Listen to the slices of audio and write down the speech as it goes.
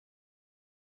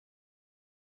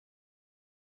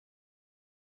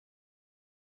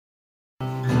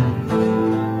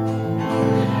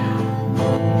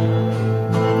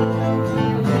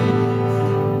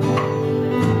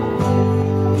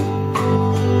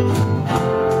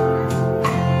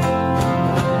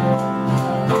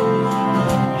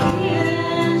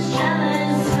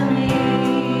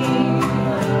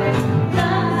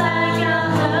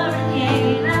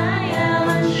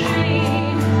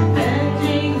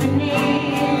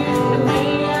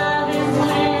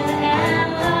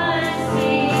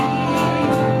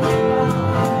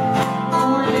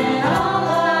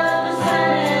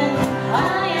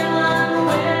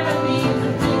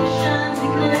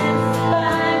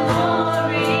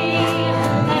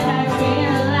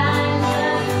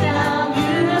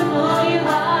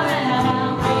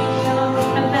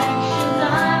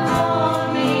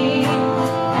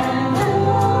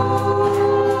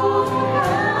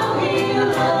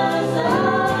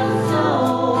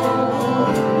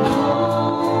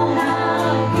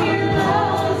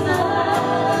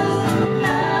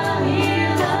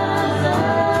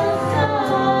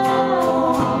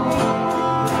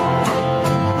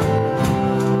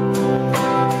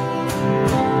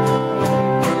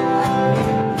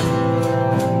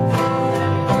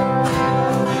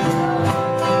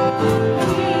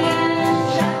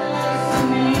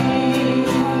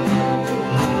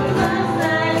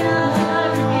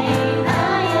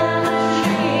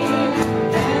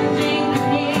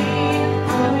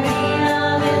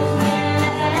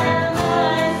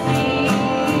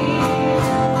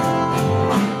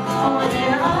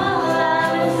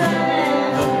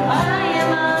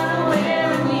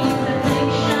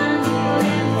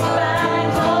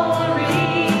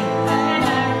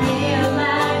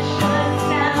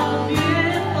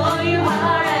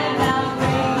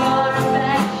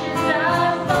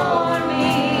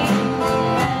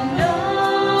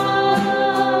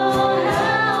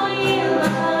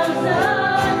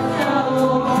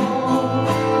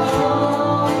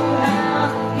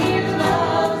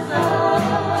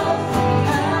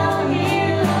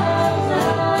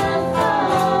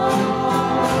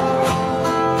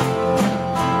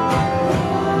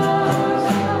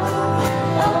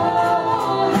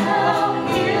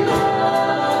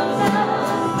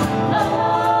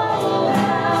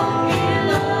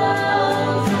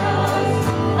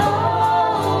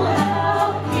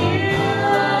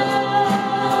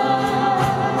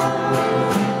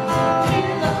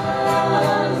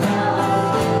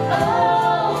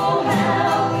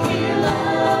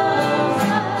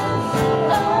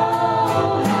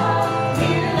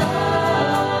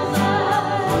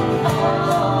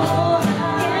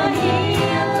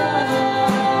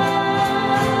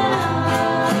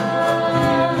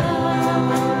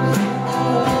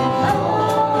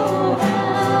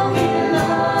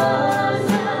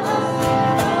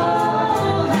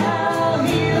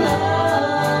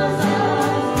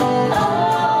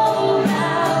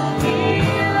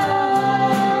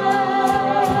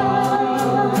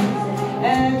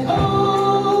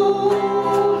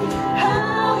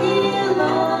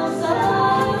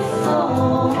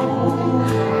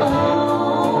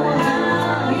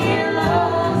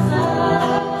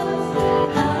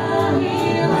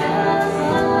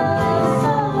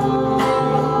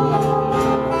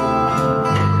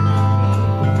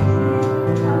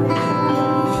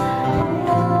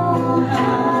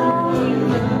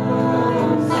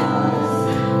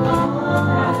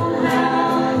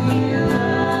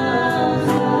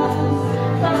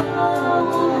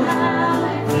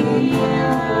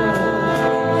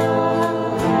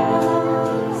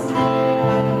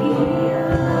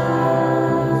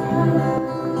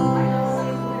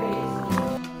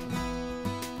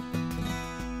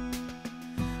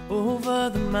Over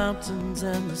the mountains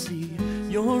and the sea,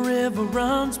 your river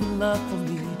runs with love for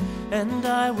me, and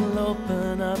I will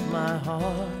open up my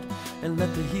heart and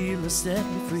let the healer set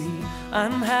me free.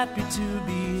 I'm happy to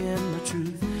be in the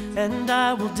truth, and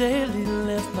I will daily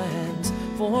lift my hands,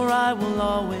 for I will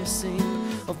always sing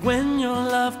of when your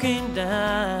love came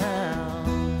down.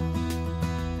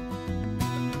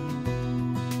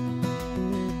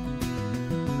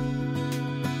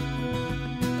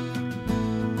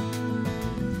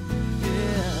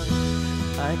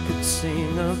 I could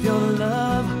sing of your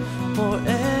love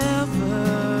forever.